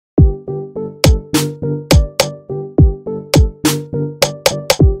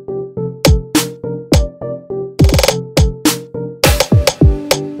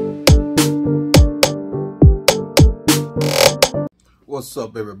What's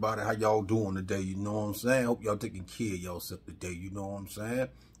up, everybody? How y'all doing today? You know what I'm saying? Hope y'all taking care of yourself today. You know what I'm saying?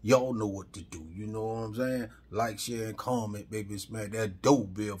 Y'all know what to do. You know what I'm saying? Like, share, and comment, baby. Smash that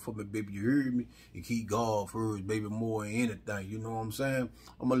doorbell for me, baby. You heard me? And keep God first, baby, more than anything. You know what I'm saying?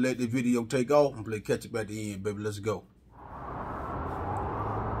 I'm going to let this video take off and play catch up at the end, baby. Let's go.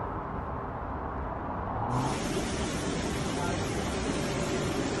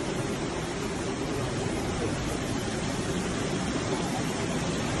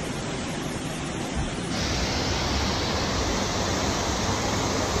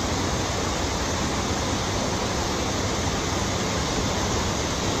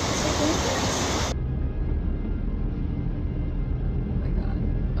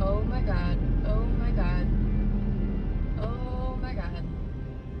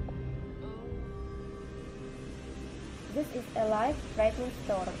 This is a life-threatening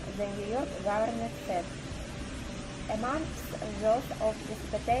storm, the New York governor said. A month's worth of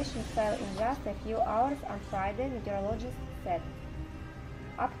precipitation fell in just a few hours on Friday, meteorologists said.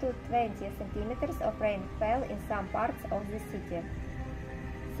 Up to 20 centimeters of rain fell in some parts of the city.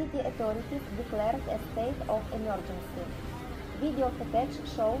 City authorities declared a state of emergency. Video footage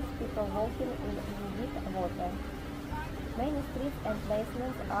shows people walking in deep water. Many streets and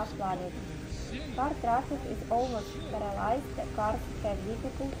basements are flooded. Car traffic is almost paralyzed. Cars have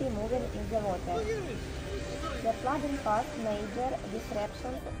difficulty moving in the water. The flooding caused major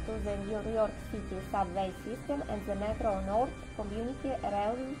disruptions to the New York City subway system and the Metro North community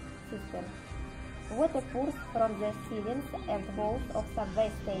railway system. Water pours from the ceilings and walls of subway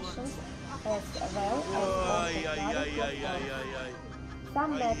stations as well as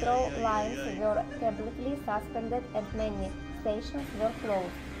some metro lines were completely suspended and many stations were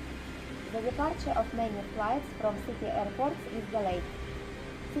closed. The departure of many flights from city airports is delayed.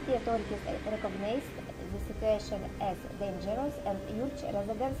 City authorities recognized the situation as dangerous and urge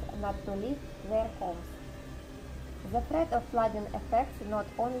residents not to leave their homes. The threat of flooding affects not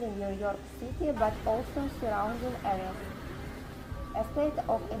only New York City but also surrounding areas. A state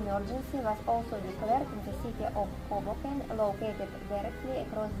of emergency was also declared in the city of Hoboken, located directly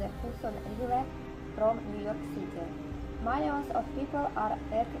across the Hudson River from New York City. Millions of people are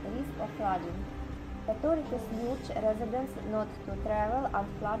at risk of flooding. Authorities urge residents not to travel on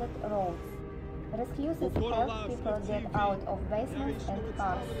flooded roads. Rescuers help people get out of basements and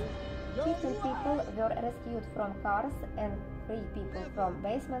cars. 15 people were rescued from cars and 3 people from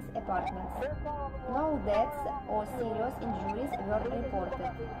basements apartments. No deaths or serious injuries were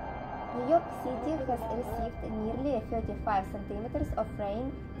reported. New York City has received nearly 35 centimeters of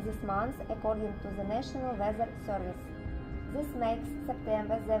rain this month, according to the National Weather Service. This makes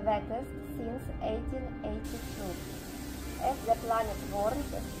September the wettest since 1882. As the planet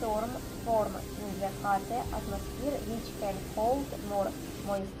warms, storms form in the hotter atmosphere, which can hold more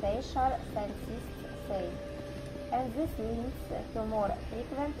moisture, scientists say. And this leads to more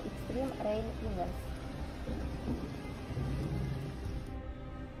frequent extreme rain events.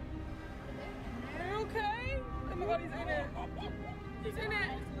 Okay? Oh my God, he's in it. He's in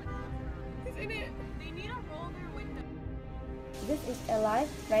it. He's in it. They need to roll their window. This is a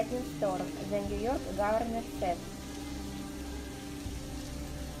life-threatening storm, the New York governor said.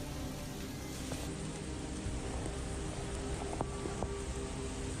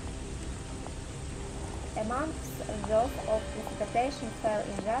 A month's worth of precipitation fell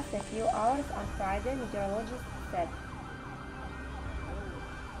in just a few hours on Friday, meteorologists said.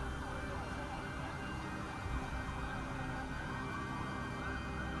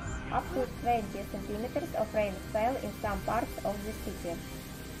 Up to 20 centimeters of rain fell in some parts of the city.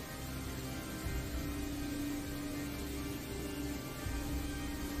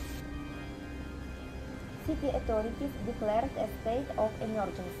 City authorities declared a state of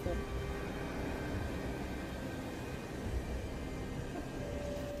emergency.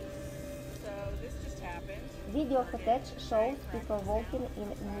 So this just happened. Video footage shows people walking in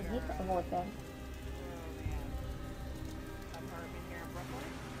knee-deep water.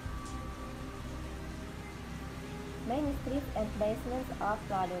 Many streets and basements are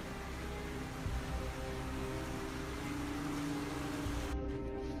flooded.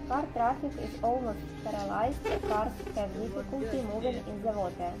 Car traffic is almost paralyzed. Cars have difficulty moving in the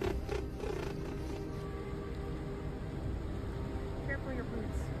water. Careful your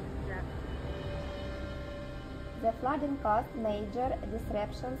boots, Jeff. The flooding caused major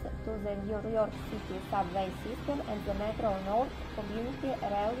disruptions to the New York City subway system and the Metro North community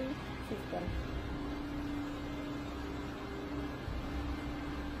railway system.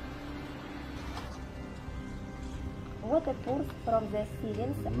 Water pours from the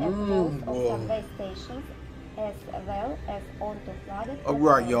ceilings and walls of subway stations as well as onto flooded.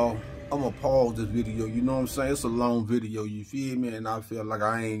 Alright, y'all. I'm gonna pause this video. You know what I'm saying? It's a long video, you feel me? And I feel like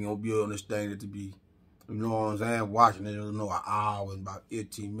I ain't gonna be able to understand it to be, you know what I'm saying, watching it, you know, an hour and about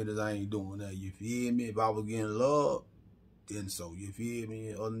 15 minutes. I ain't doing that, you feel me? If I was getting love, then so, you feel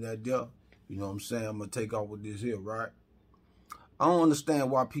me? Other than that, yeah, you know what I'm saying? I'm gonna take off with this here, right? I don't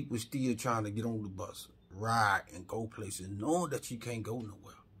understand why people still trying to get on the bus, ride, and go places, knowing that you can't go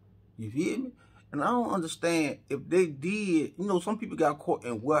nowhere. You feel me? And I don't understand if they did, you know, some people got caught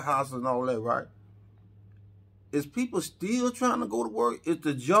in warehouses and all that, right? Is people still trying to go to work? Is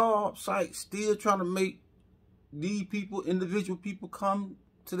the job site still trying to make these people, individual people, come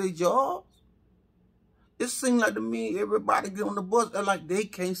to their jobs? It seems like to me, everybody get on the bus, they're like they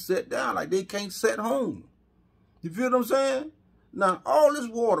can't sit down, like they can't sit home. You feel what I'm saying? Now, all this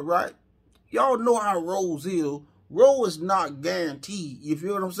water, right? Y'all know how roads is. Road is not guaranteed. You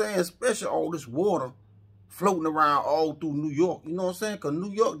feel what I'm saying? Especially all this water floating around all through New York. You know what I'm saying? Because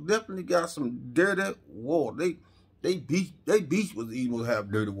New York definitely got some dirty water. They beach was even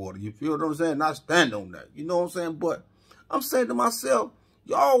have dirty water. You feel what I'm saying? I stand on that. You know what I'm saying? But I'm saying to myself,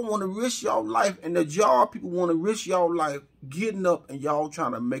 y'all want to risk y'all life, and the job people want to risk y'all life getting up and y'all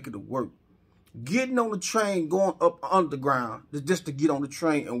trying to make it to work. Getting on the train, going up underground just to get on the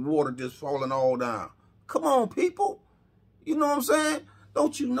train and water just falling all down. Come on, people. You know what I'm saying?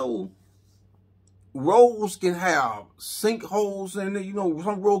 Don't you know roads can have sinkholes in it? You know,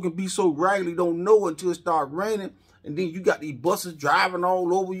 some road can be so raggedy, don't know until it start raining. And then you got these buses driving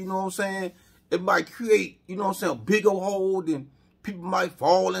all over, you know what I'm saying? It might create, you know what I'm saying, a big old hole. Then people might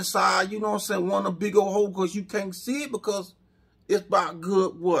fall inside, you know what I'm saying, one a big old hole because you can't see it because it's about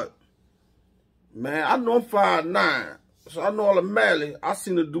good what? Man, I know I'm 5'9", so I know automatically I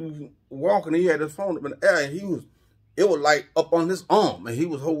seen a dude walking, he had his phone up in the air, and it was like up on his arm, and he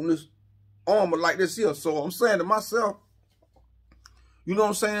was holding his arm like this here. So I'm saying to myself, you know what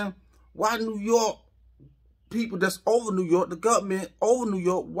I'm saying, why New York people that's over New York, the government over New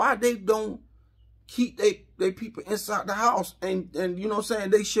York, why they don't keep they people inside the house, and you know what I'm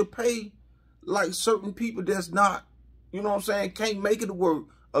saying, they should pay like certain people that's not, you know what I'm saying, can't make it to work.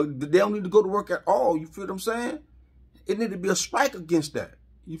 They don't need to go to work at all. You feel what I'm saying? It need to be a strike against that.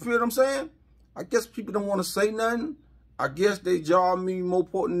 You feel what I'm saying? I guess people don't want to say nothing. I guess their job mean more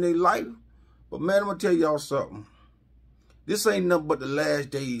important than their life. But man, I'm going to tell y'all something. This ain't nothing but the last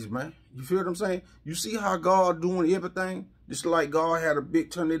days, man. You feel what I'm saying? You see how God doing everything? Just like God had a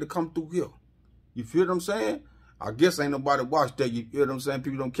big tornado come through here. You feel what I'm saying? I guess ain't nobody watch that. You feel what I'm saying?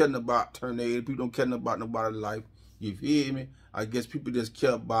 People don't care nothing about tornado. People don't care nothing about nobody's life. You feel me? I guess people just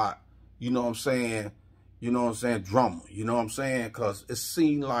care about, you know what I'm saying, drama. You know what I'm saying? Because it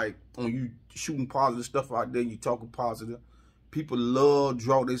seems like when you shooting positive stuff out there, you talking positive, people love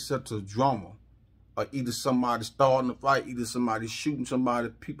draw themselves to drama. Or either somebody starting a fight, either somebody shooting somebody.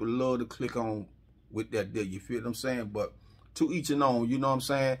 People love to click on with that there. You feel what I'm saying? But to each and own, you know what I'm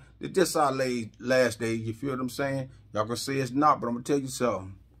saying? It's just our last day. You feel what I'm saying? Y'all can say it's not, but I'm going to tell you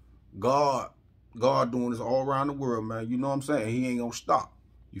something. God doing this all around the world, man. You know what I'm saying? He ain't going to stop.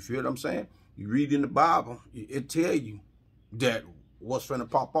 You feel what I'm saying? You read in the Bible, it tell you that what's finna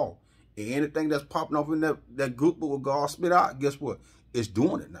pop off. And anything that's popping off in that good book of God spit out, guess what? It's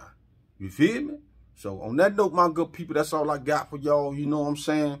doing it now. You feel me? So on that note, my good people, that's all I got for y'all. You know what I'm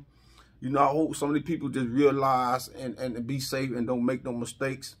saying? You know, I hope some of the people just realize and be safe and don't make no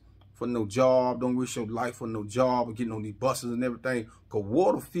mistakes for no job. Don't risk your life for no job or getting on these buses and everything. Because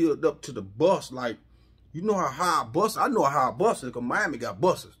water filled up to the bus. Like, you know how high a bus, I know how high a bus is because Miami got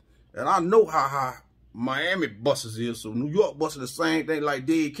buses. And I know how high Miami buses is. So New York buses the same thing like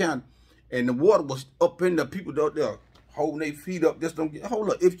Dade County. And the water was up in the people out there holding their feet up. Just don't get, hold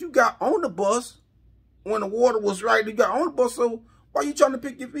up. If you got on the bus when the water was right, you got on the bus, so why you trying to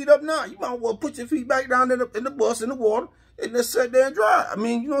pick your feet up now? You might well put your feet back down in the bus, in the water, and just sit there and dry. I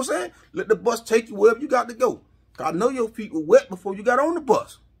mean, you know what I'm saying? Let the bus take you wherever you got to go. I know your feet were wet before you got on the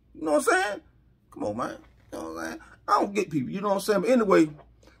bus. You know what I'm saying? Come on, man. You know what I'm saying? I don't get people, you know what I'm saying? But anyway,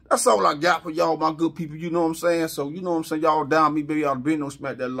 that's all I got for y'all, my good people. You know what I'm saying? So, you know what I'm saying? Y'all down me, baby. Y'all been on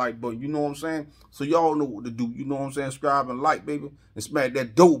smack that like button. You know what I'm saying? So, y'all know what to do. You know what I'm saying? Subscribe and like, baby. And smack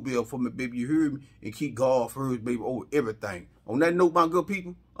that doorbell for me, baby. You heard me? And keep God first, baby, over everything. On that note, my good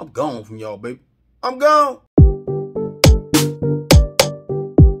people, I'm gone from y'all, baby. I'm gone.